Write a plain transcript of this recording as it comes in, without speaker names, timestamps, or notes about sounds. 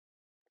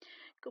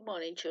Good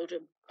morning,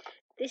 children.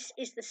 This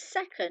is the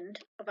second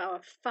of our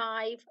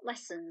 5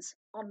 lessons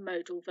on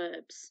modal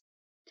verbs.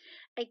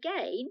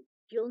 Again,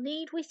 you'll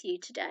need with you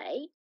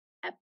today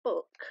a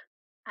book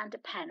and a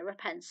pen or a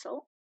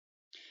pencil.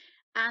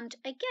 And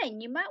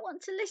again, you might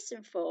want to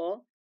listen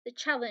for the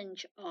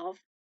challenge of,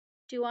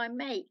 do I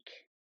make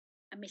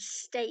a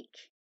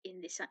mistake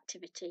in this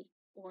activity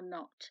or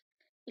not?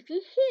 If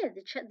you hear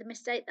the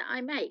mistake that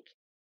I make,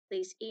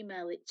 please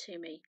email it to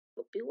me.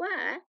 But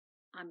beware,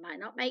 I might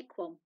not make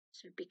one,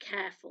 so be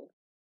careful.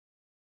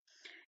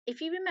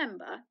 If you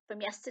remember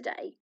from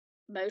yesterday,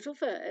 modal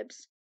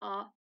verbs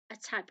are a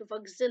type of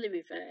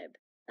auxiliary verb.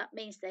 That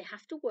means they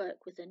have to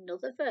work with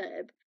another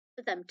verb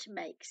for them to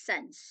make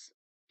sense.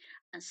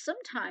 And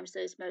sometimes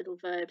those modal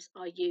verbs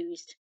are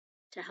used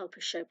to help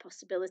us show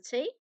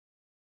possibility,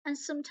 and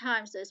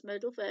sometimes those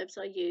modal verbs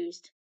are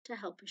used to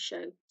help us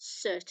show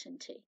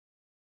certainty.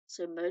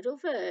 So modal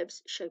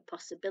verbs show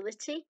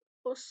possibility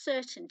or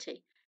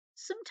certainty.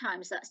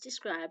 Sometimes that's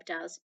described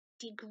as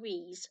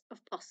degrees of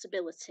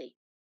possibility.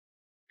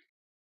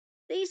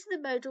 These are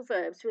the modal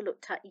verbs we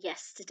looked at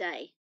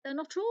yesterday. They're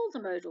not all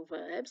the modal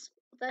verbs,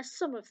 but they're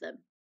some of them.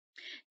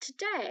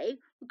 Today,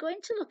 we're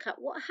going to look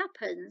at what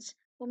happens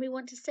when we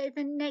want to say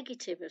the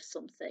negative of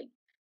something.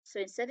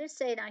 So instead of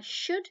saying I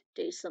should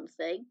do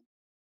something,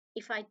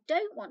 if I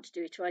don't want to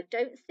do it or I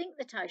don't think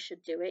that I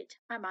should do it,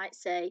 I might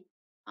say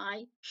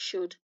I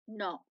should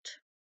not.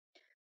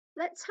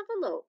 Let's have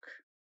a look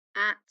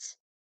at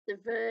the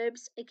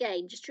verbs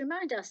again. Just to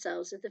remind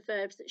ourselves of the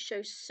verbs that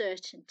show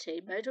certainty.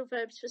 Modal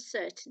verbs for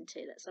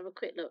certainty. Let's have a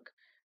quick look.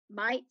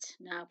 Might,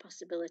 now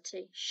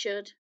possibility.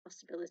 Should,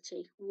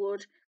 possibility.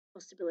 Would,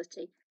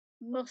 possibility.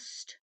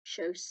 Must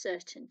show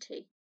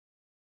certainty.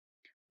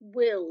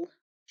 Will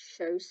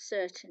shows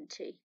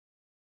certainty.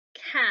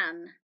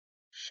 Can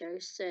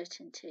shows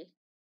certainty.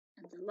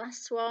 And the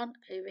last one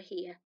over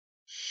here,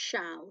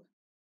 shall,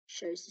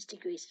 shows us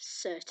degrees of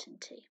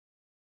certainty.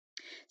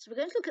 So we're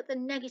going to look at the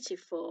negative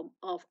form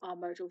of our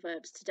modal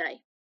verbs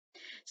today.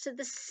 So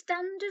the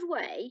standard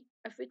way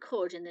of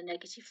recording the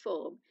negative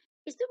form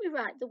is that we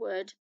write the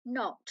word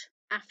not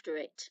after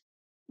it.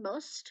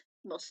 Must,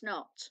 must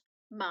not.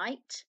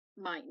 Might,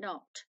 might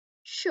not.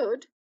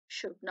 Should,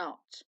 should not.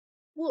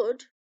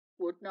 Would,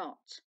 would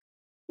not.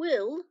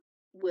 Will,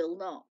 will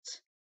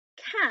not.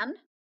 Can,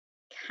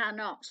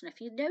 cannot. And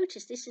if you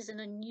notice, this is an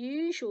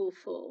unusual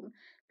form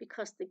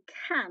because the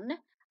can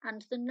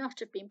and the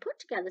not have been put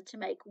together to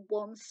make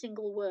one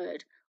single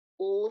word.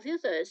 All the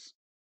others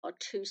are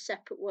two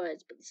separate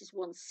words, but this is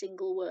one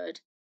single word.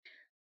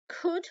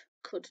 Could,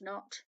 could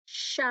not.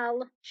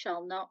 Shall,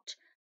 shall not.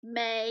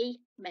 May,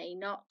 may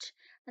not.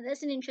 And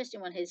there's an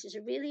interesting one here. This is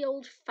a really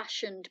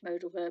old-fashioned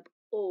modal verb,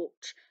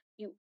 ought.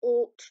 You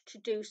ought to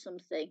do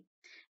something.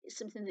 It's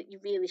something that you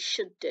really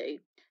should do.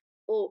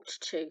 Ought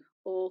to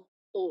or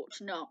ought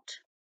not.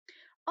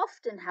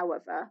 Often,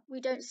 however,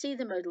 we don't see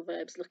the modal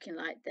verbs looking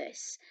like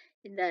this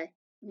in their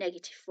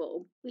negative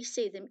form. We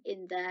see them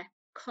in their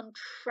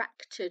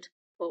contracted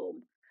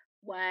form,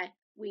 where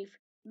we've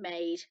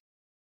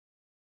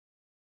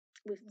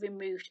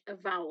removed a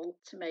vowel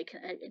to make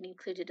and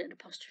included an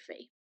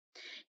apostrophe.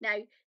 Now,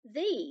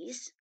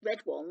 these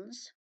red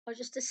ones are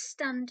just a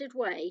standard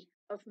way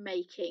of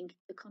making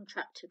the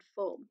contracted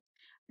form.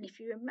 And if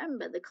you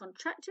remember, the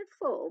contracted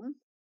form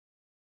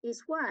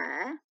is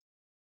where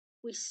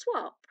we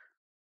swap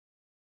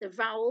the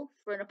vowel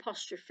for an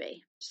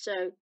apostrophe.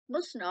 So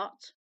must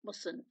not,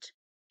 mustn't,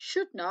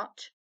 should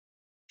not,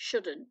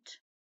 shouldn't,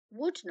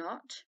 would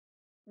not,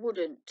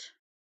 wouldn't,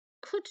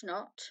 could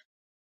not,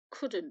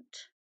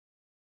 couldn't,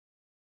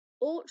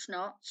 ought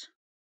not,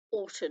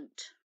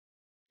 oughtn't.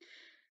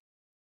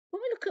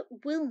 When we look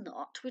at will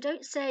not, we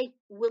don't say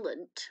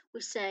willn't,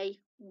 we say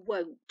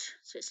won't.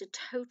 So it's a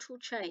total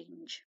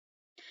change.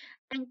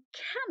 And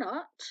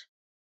cannot,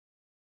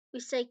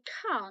 we say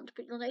can't,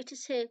 but you'll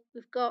notice here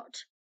we've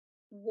got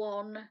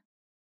one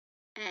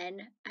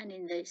N, and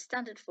in the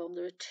standard form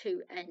there are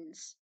two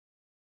N's.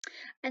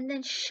 And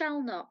then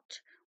shall not,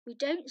 we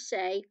don't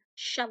say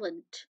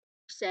shalln't,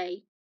 we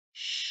say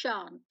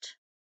shan't.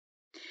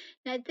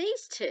 Now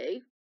these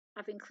two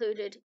I've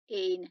included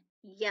in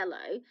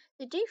yellow.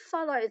 They do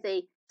follow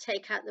the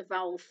take out the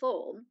vowel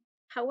form.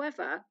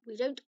 However, we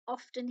don't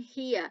often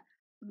hear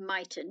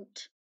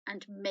mightn't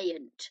and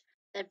mayn't.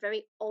 They're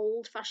very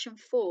old-fashioned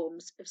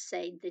forms of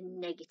saying the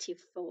negative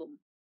form.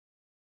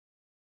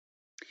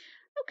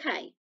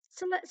 Okay,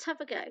 so let's have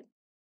a go.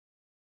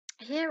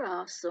 Here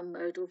are some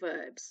modal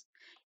verbs.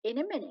 In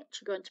a minute,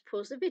 you're going to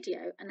pause the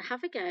video and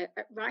have a go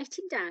at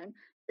writing down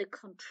the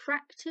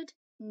contracted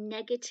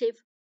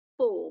negative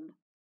form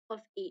of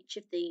each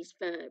of these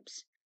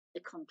verbs. The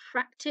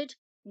contracted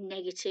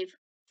negative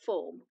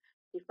form.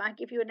 If I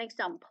give you an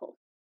example.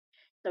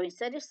 So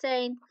instead of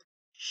saying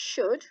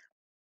should,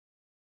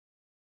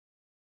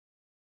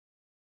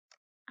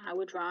 I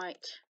would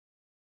write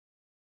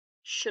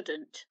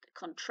shouldn't, the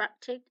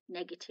contracted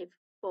negative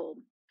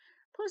form.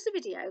 Pause the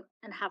video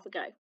and have a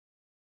go.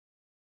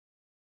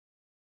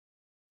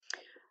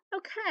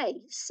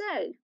 Okay,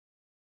 so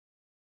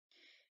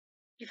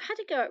You've had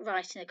a go at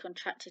writing a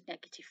contracted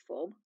negative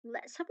form.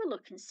 Let's have a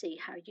look and see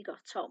how you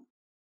got on.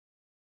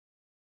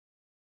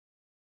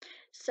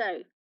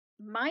 So,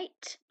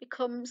 might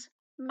becomes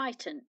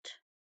mightn't,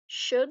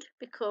 should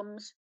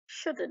becomes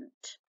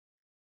shouldn't,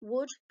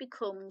 would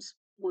becomes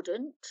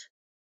wouldn't,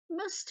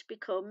 must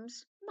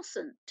becomes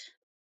mustn't,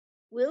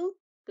 will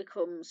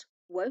becomes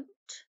won't,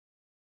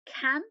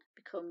 can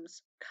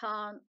becomes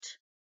can't,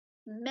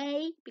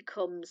 may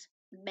becomes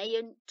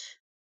mayn't,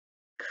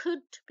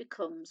 could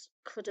becomes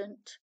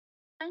couldn't,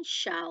 and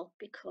shall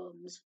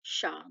becomes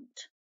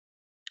shan't.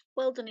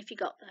 Well done if you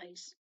got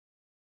those.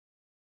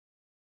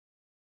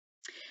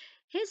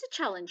 Here's a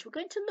challenge. We're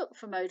going to look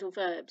for modal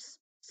verbs.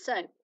 So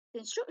the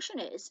instruction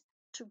is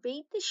to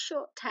read this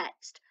short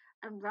text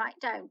and write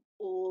down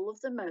all of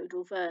the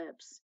modal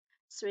verbs.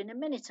 So in a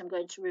minute I'm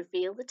going to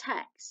reveal the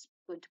text.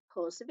 I'm going to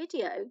pause the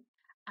video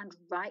and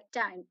write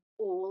down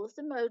all of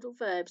the modal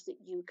verbs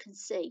that you can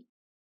see.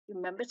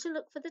 Remember to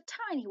look for the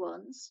tiny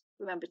ones.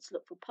 Remember to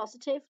look for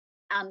positive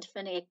and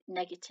for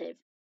negative.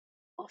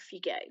 Off you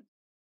go.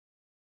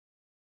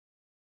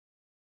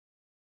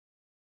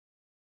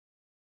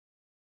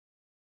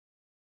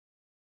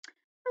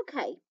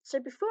 Okay, so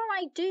before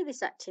I do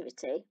this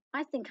activity,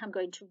 I think I'm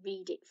going to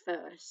read it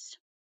first.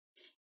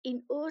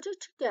 In order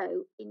to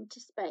go into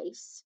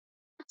space,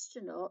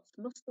 astronauts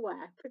must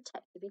wear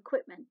protective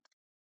equipment.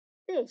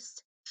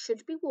 This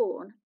should be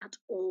worn at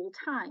all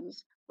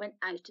times when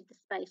out of the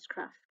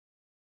spacecraft.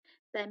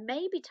 There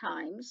may be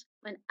times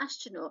when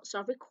astronauts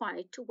are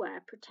required to wear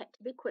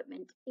protective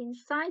equipment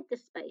inside the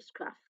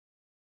spacecraft.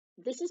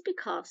 This is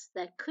because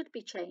there could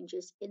be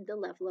changes in the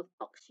level of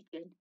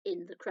oxygen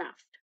in the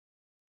craft.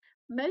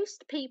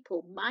 Most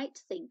people might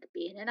think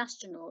being an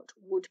astronaut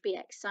would be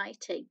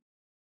exciting,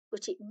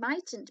 but it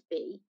mightn't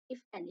be if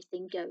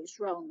anything goes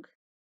wrong.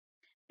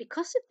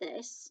 Because of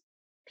this,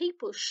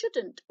 people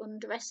shouldn't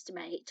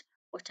underestimate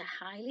what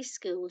a highly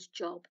skilled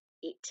job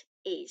it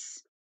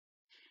is.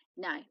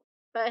 Now,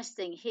 first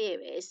thing here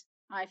is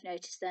I've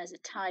noticed there's a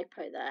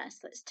typo there, so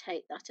let's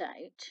take that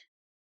out.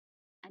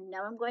 And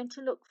now I'm going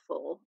to look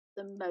for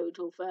the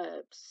modal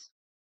verbs.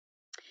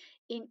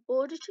 In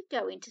order to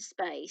go into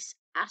space,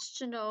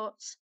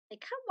 astronauts, they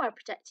can wear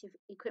protective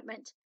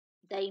equipment.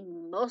 They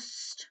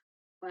must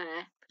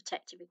wear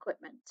protective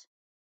equipment.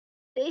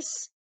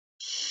 This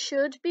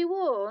should be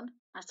worn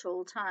at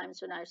all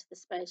times when out of the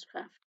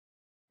spacecraft.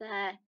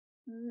 There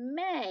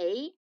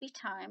may be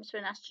times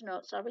when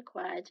astronauts are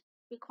required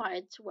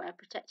to wear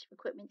protective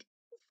equipment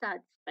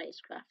inside the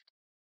spacecraft.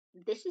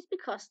 This is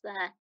because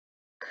there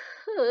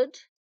could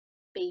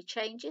be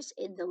changes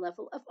in the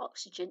level of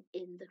oxygen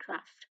in the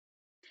craft.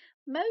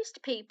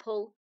 Most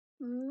people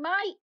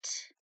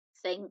might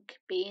think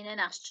being an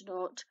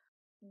astronaut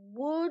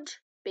would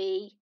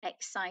be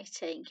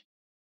exciting,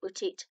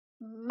 but it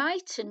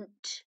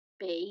mightn't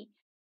be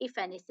if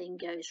anything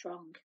goes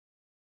wrong.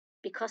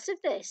 Because of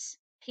this,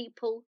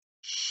 people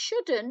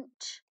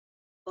shouldn't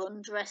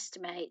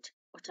underestimate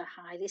what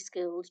a highly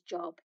skilled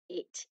job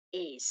it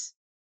is.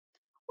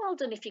 Well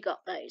done if you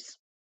got those.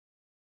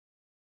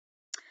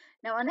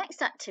 Now, our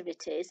next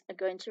activities are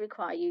going to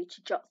require you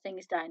to jot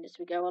things down as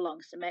we go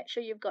along, so make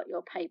sure you've got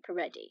your paper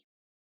ready.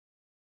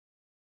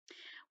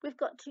 We've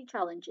got two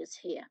challenges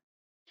here.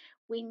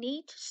 We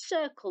need to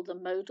circle the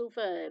modal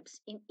verbs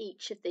in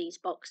each of these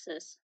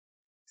boxes.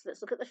 So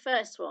let's look at the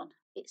first one.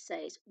 It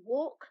says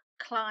walk,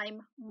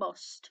 climb,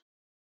 must.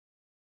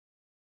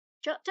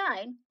 Jot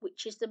down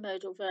which is the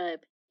modal verb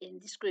in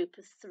this group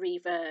of three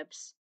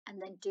verbs and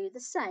then do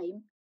the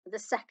same for the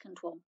second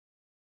one.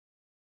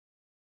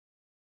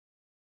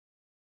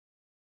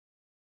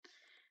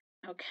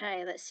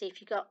 Okay, let's see if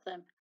you got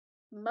them.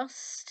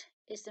 Must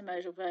is the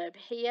modal verb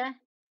here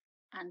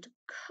and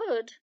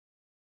could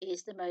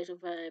is the modal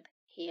verb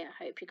here.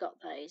 I hope you got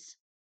those.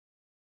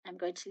 I'm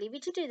going to leave you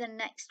to do the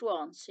next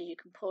one so you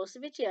can pause the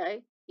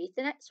video, read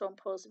the next one,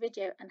 pause the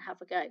video and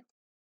have a go.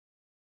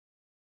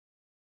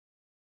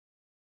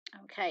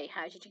 Okay,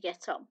 how did you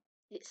get on?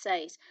 It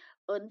says,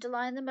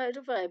 underline the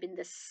modal verb in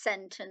the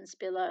sentence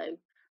below.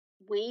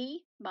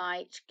 We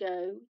might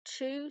go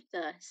to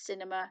the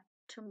cinema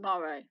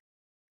tomorrow.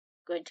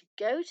 Going to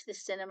go to the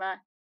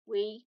cinema.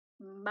 We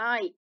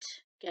might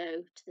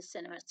go to the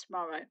cinema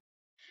tomorrow.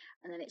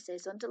 And then it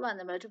says, underline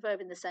the modal verb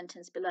in the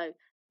sentence below.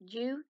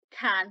 You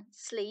can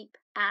sleep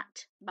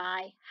at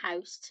my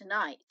house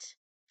tonight.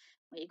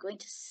 When you're going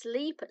to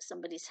sleep at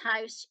somebody's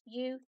house,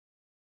 you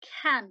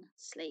can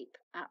sleep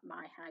at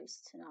my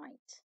house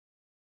tonight.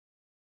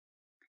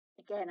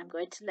 Again, I'm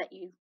going to let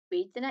you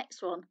read the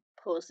next one,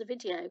 pause the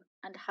video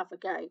and have a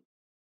go.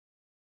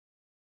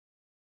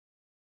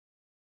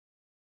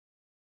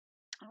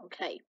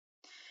 Okay,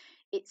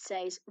 it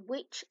says,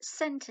 which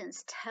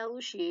sentence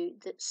tells you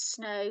that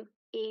snow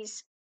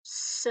is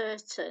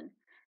certain?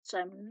 So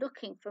I'm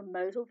looking for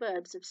modal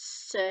verbs of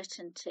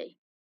certainty.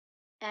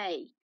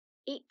 A,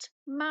 it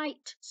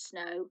might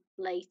snow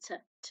later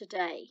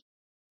today.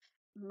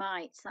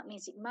 Might, that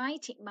means it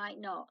might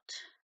not.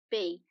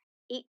 B,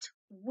 it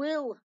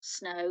will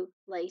snow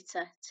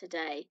later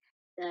today.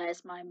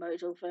 There's my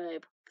modal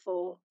verb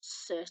for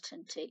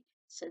certainty.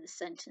 So the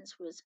sentence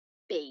was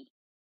be.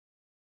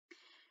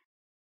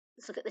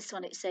 Let's look at this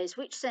one. It says,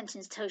 which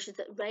sentence tells you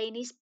that rain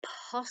is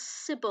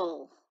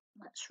possible?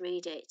 Let's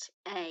read it.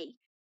 A.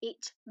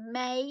 It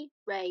may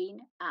rain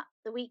at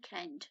the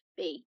weekend.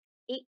 B.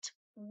 It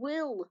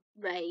will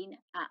rain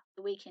at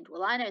the weekend.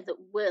 Well, I know that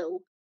will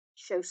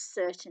shows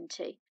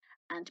certainty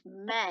and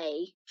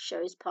may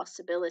shows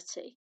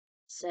possibility.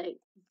 So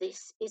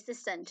this is the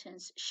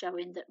sentence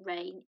showing that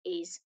rain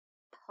is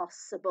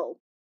possible.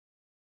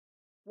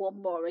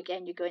 One more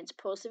again. You're going to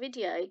pause the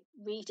video,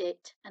 read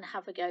it, and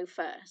have a go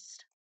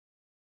first.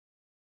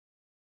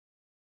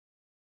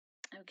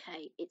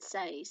 Okay, it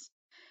says,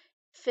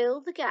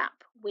 fill the gap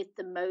with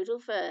the modal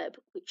verb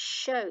which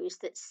shows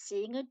that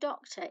seeing a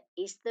doctor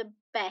is the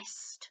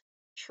best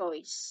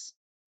choice.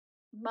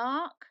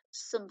 Mark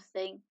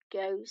something,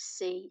 go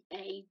see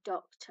a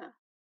doctor.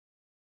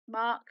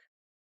 Mark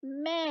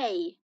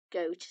may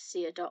go to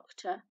see a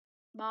doctor.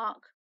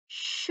 Mark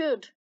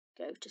should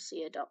go to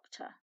see a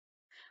doctor.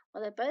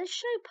 Well, they both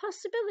show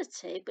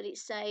possibility, but it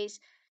says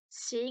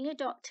seeing a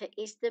doctor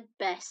is the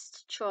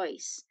best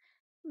choice.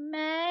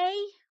 May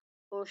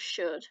or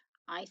should?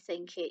 I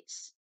think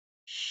it's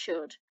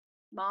should.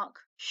 Mark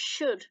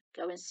should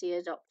go and see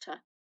a doctor.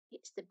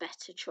 It's the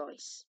better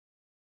choice.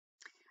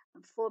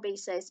 And 4b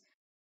says,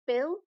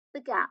 fill the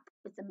gap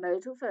with the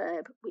modal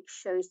verb which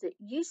shows that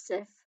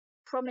Yusuf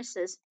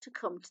promises to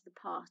come to the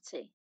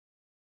party.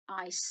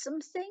 I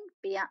something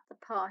be at the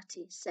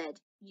party, said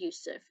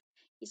Yusuf.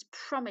 He's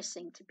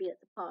promising to be at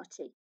the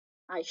party.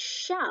 I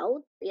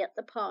shall be at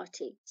the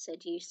party,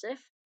 said Yusuf.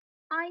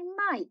 I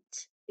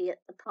might be at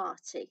the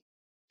party.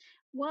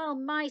 While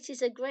might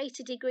is a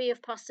greater degree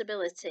of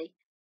possibility,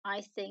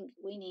 I think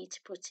we need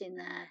to put in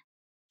there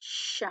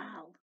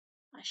shall.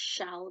 I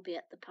shall be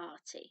at the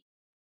party.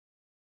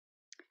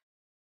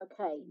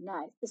 Okay,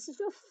 now this is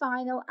your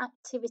final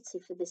activity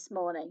for this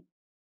morning.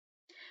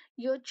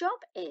 Your job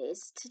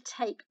is to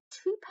take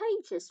 2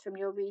 pages from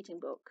your reading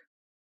book.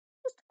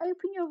 Just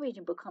open your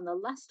reading book on the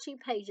last 2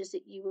 pages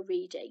that you were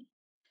reading.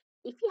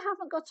 If you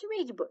haven't got a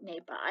reading book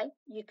nearby,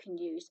 you can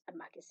use a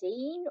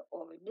magazine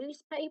or a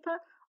newspaper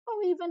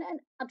or even an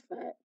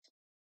advert.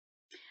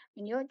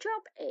 And your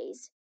job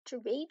is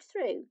to read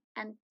through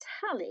and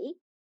tally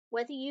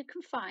whether you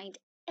can find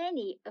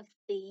any of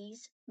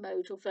these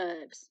modal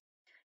verbs.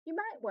 You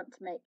might want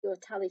to make your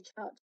tally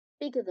chart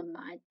bigger than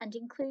mine and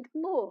include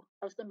more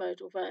of the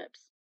modal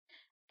verbs.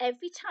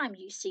 Every time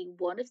you see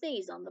one of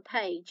these on the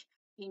page,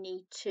 you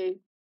need to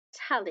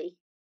tally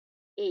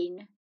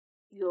in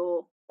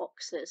your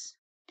boxes.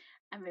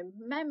 And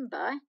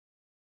remember,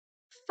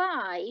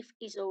 5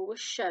 is always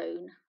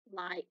shown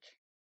like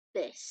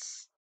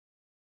this.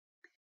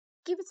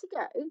 Give it a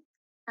go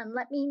and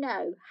let me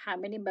know how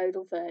many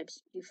modal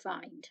verbs you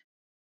find.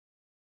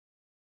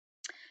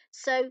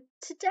 So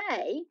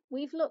today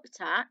we've looked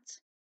at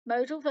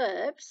modal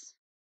verbs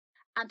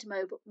and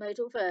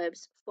modal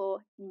verbs for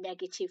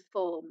negative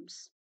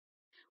forms.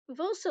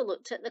 We've also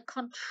looked at the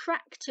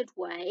contracted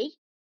way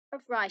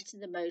of writing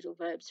the modal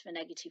verbs for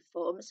negative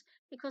forms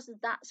because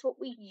that's what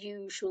we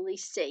usually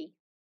see.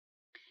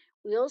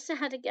 We also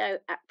had a go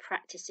at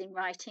practicing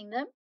writing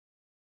them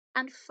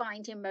and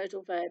finding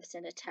modal verbs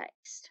in a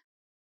text.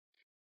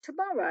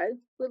 Tomorrow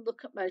we'll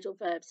look at modal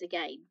verbs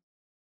again.